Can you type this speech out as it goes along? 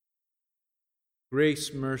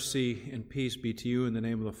Grace, mercy, and peace be to you in the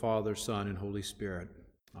name of the Father, Son, and Holy Spirit.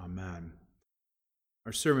 Amen.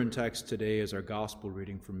 Our sermon text today is our gospel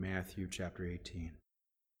reading from Matthew chapter 18.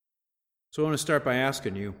 So I want to start by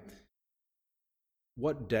asking you,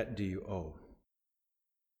 what debt do you owe?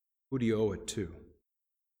 Who do you owe it to?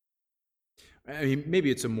 I mean,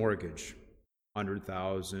 maybe it's a mortgage,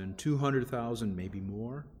 100,000, 200,000, maybe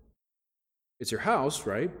more. It's your house,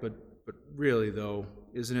 right? But really, though,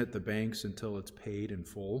 isn't it the bank's until it's paid in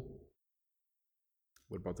full?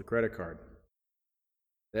 What about the credit card?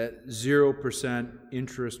 That 0%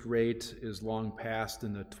 interest rate is long past,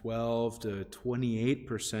 and the 12 to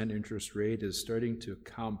 28% interest rate is starting to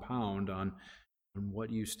compound on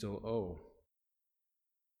what you still owe.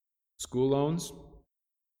 School loans,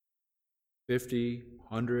 50,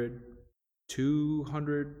 100,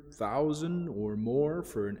 200,000 or more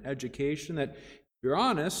for an education that, if you're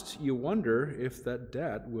honest, you wonder if that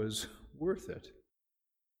debt was worth it.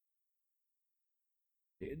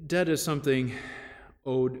 Debt is something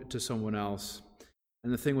owed to someone else.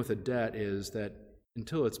 And the thing with a debt is that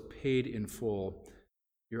until it's paid in full,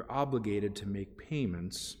 you're obligated to make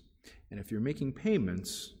payments. And if you're making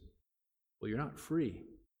payments, well, you're not free.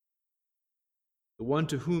 The one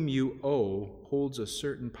to whom you owe holds a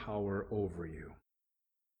certain power over you.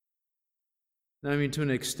 Now, I mean, to an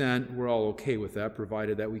extent, we're all okay with that,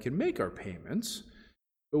 provided that we can make our payments.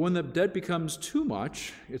 But when the debt becomes too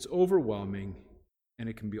much, it's overwhelming, and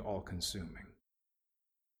it can be all-consuming.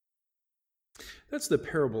 That's the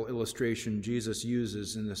parable illustration Jesus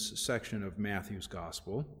uses in this section of Matthew's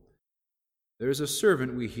Gospel. There's a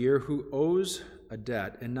servant, we hear, who owes a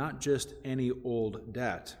debt, and not just any old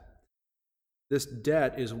debt. This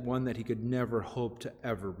debt is one that he could never hope to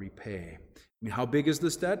ever repay. I mean, how big is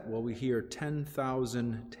this debt? Well, we hear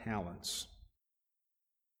 10,000 talents.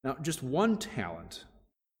 Now, just one talent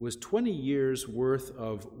was 20 years' worth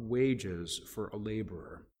of wages for a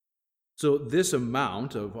laborer. So this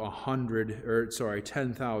amount of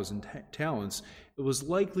 10,000 talents, it was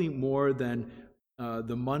likely more than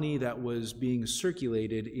the money that was being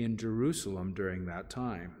circulated in Jerusalem during that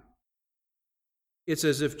time. It's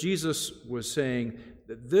as if Jesus was saying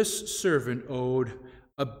that this servant owed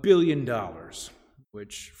 $1 billion,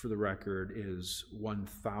 which, for the record, is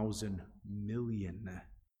 1,000 million.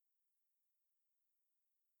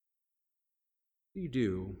 What do you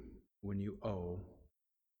do when you owe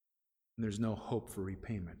and there's no hope for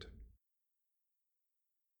repayment?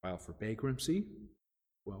 File for bankruptcy?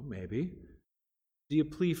 Well, maybe. Do you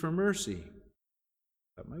plead for mercy?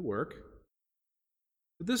 That might work.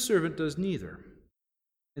 But this servant does neither.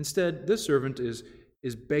 Instead, this servant is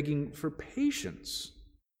begging for patience.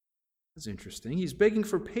 That's interesting. He's begging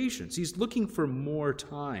for patience. He's looking for more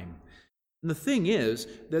time. And the thing is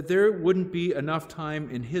that there wouldn't be enough time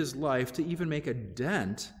in his life to even make a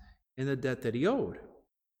dent in the debt that he owed.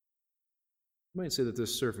 You might say that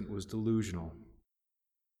this servant was delusional.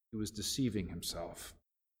 He was deceiving himself.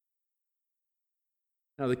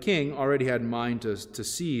 Now, the king already had in mind to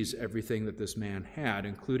seize everything that this man had,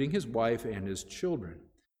 including his wife and his children.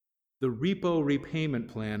 The repo repayment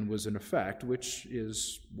plan was in effect, which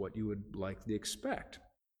is what you would likely expect.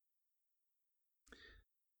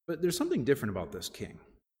 But there's something different about this king.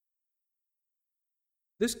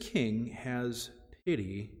 This king has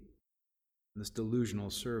pity on this delusional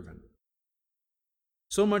servant.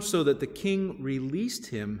 So much so that the king released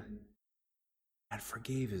him and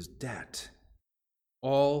forgave his debt.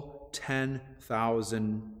 All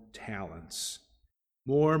 10,000 talents.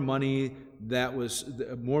 More money that was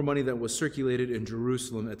circulated in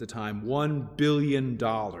Jerusalem at the time, $1 billion.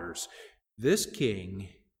 This king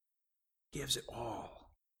gives it all.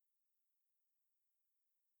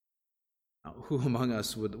 Now, who among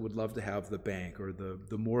us would love to have the bank or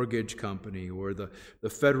the mortgage company or the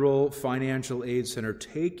federal financial aid center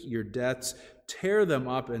take your debts, tear them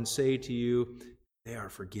up, and say to you, they are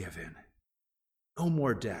forgiven. No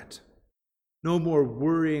more debt. No more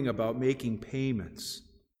worrying about making payments.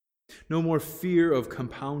 No more fear of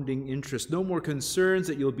compounding interest. No more concerns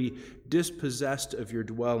that you'll be dispossessed of your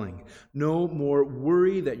dwelling. No more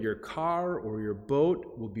worry that your car or your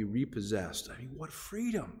boat will be repossessed. I mean, what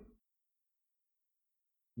freedom!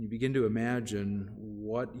 You begin to imagine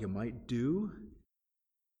what you might do in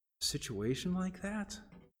a situation like that.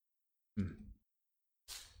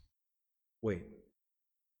 Wait.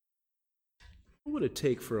 What would it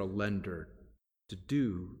take for a lender to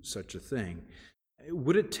do such a thing?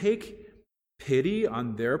 Would it take pity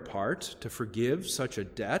on their part to forgive such a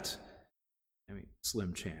debt? I mean,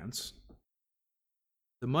 slim chance.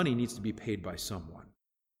 The money needs to be paid by someone.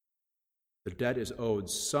 The debt is owed.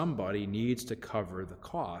 Somebody needs to cover the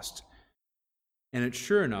cost. And it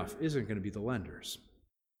sure enough isn't going to be the lenders.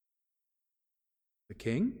 The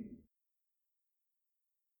king?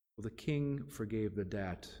 Well, the king forgave the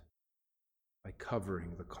debt by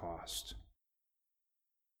covering the cost.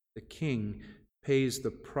 The king pays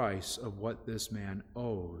the price of what this man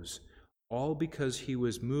owes, all because he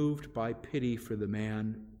was moved by pity for the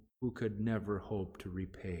man who could never hope to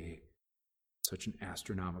repay such an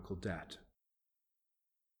astronomical debt.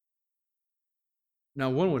 Now,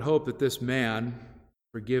 one would hope that this man,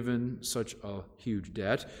 forgiven such a huge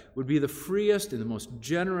debt, would be the freest and the most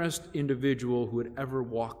generous individual who had ever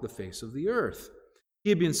walked the face of the earth. He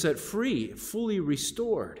had been set free, fully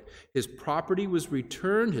restored. His property was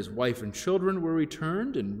returned. His wife and children were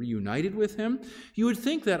returned and reunited with him. You would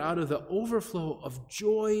think that out of the overflow of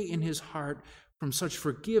joy in his heart from such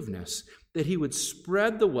forgiveness, that he would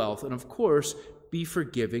spread the wealth and, of course, be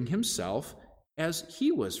forgiving himself as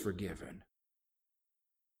he was forgiven.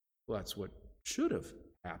 Well, that's what should have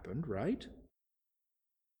happened, right?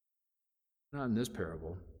 Not in this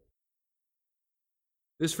parable.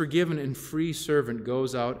 This forgiven and free servant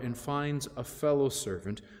goes out and finds a fellow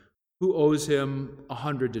servant who owes him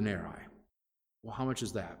 100 denarii. Well, how much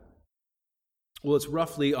is that? Well, it's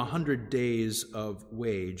roughly 100 days of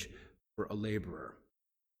wage for a laborer.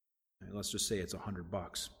 Let's just say it's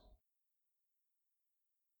 $100.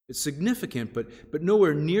 It's significant, but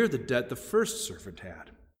nowhere near the debt the first servant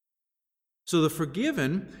had. So the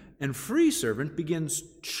forgiven and free servant begins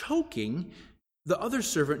choking the other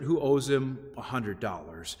servant who owes him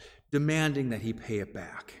 $100, demanding that he pay it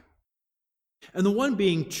back. And the one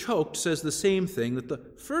being choked says the same thing that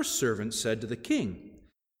the first servant said to the king.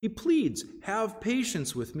 He pleads, "Have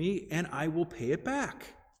patience with me, and I will pay it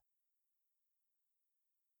back."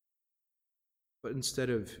 But instead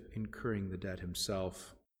of incurring the debt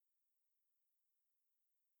himself,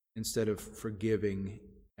 instead of forgiving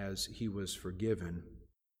as he was forgiven,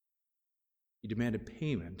 he demanded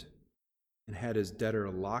payment and had his debtor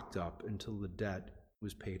locked up until the debt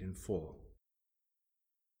was paid in full.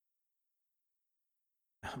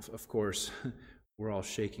 Of course, we're all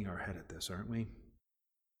shaking our head at this, aren't we?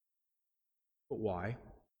 But why?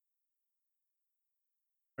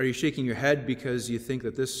 Are you shaking your head because you think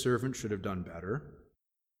that this servant should have done better?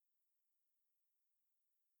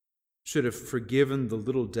 Should have forgiven the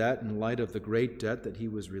little debt in light of the great debt that he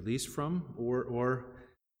was released from? Or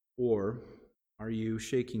are you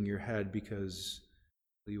shaking your head because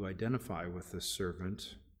you identify with this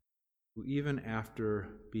servant who, even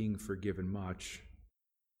after being forgiven much,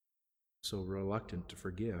 is so reluctant to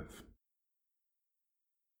forgive?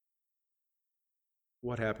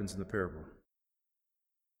 What happens in the parable?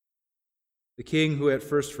 The king who at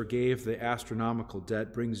first forgave the astronomical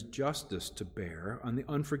debt brings justice to bear on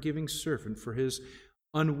the unforgiving servant for his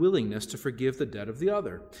unwillingness to forgive the debt of the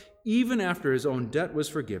other, even after his own debt was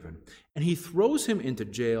forgiven, and he throws him into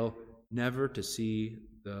jail, never to see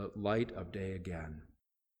the light of day again.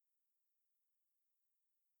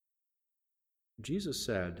 Jesus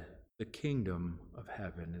said, "The kingdom of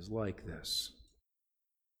heaven is like this."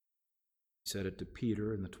 He said it to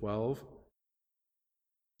Peter and the 12.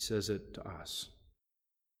 He says it to us.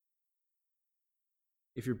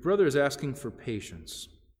 If your brother is asking for patience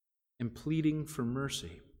and pleading for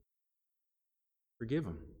mercy, forgive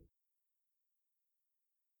him.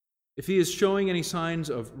 If he is showing any signs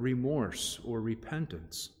of remorse or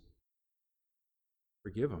repentance,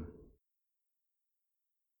 forgive him.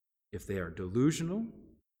 If they are delusional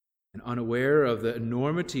and unaware of the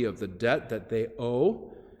enormity of the debt that they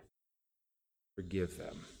owe, forgive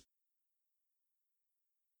them.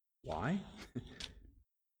 Why?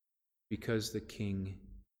 Because the king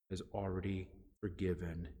has already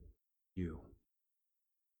forgiven you.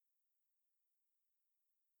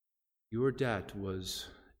 Your debt was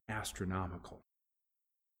astronomical.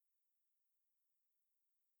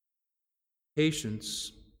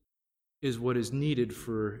 Patience is what is needed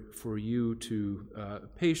for you to,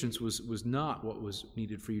 patience was not what was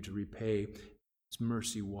needed for you to repay, as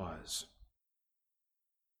mercy was.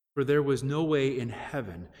 For there was no way in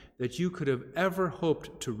heaven that you could have ever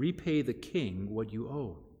hoped to repay the king what you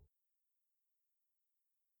owed.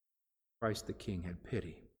 Christ the King had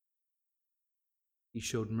pity. He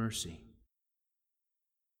showed mercy.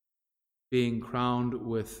 Being crowned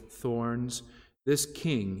with thorns, this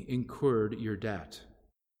king incurred your debt.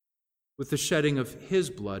 With the shedding of his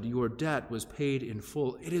blood, your debt was paid in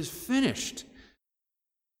full. It is finished.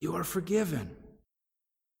 You are forgiven.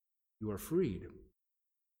 You are freed.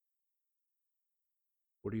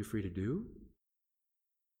 What are you free to do?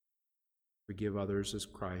 Forgive others as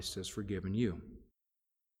Christ has forgiven you.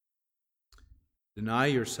 Deny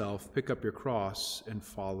yourself, pick up your cross, and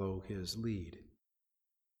follow his lead.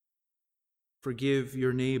 Forgive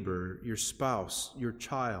your neighbor, your spouse, your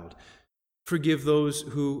child. Forgive those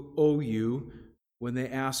who owe you when they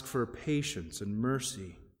ask for patience and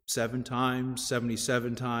mercy. 7 times,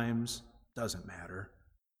 77 times, doesn't matter.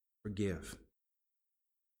 Forgive.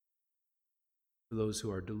 For those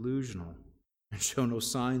who are delusional and show no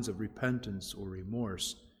signs of repentance or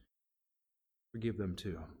remorse, forgive them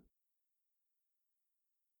too.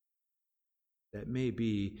 That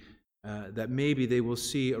maybe they will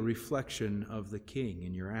see a reflection of the King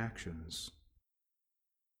in your actions.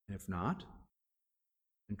 And if not,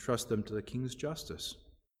 entrust them to the King's justice.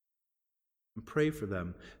 And pray for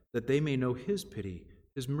them that they may know his pity,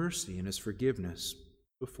 his mercy, and his forgiveness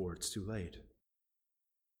before it's too late.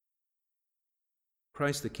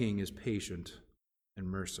 Christ the King is patient and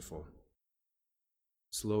merciful,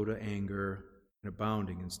 slow to anger and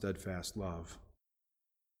abounding in steadfast love.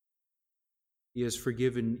 He has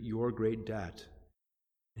forgiven your great debt,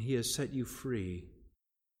 and he has set you free.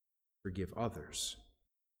 Forgive others.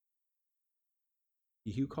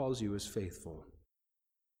 He who calls you is faithful.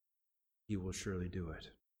 He will surely do it.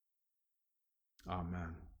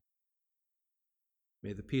 Amen.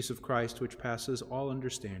 May the peace of Christ, which passes all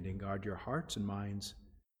understanding, guard your hearts and minds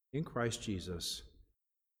in Christ Jesus,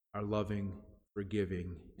 our loving,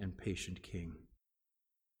 forgiving, and patient King.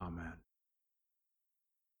 Amen.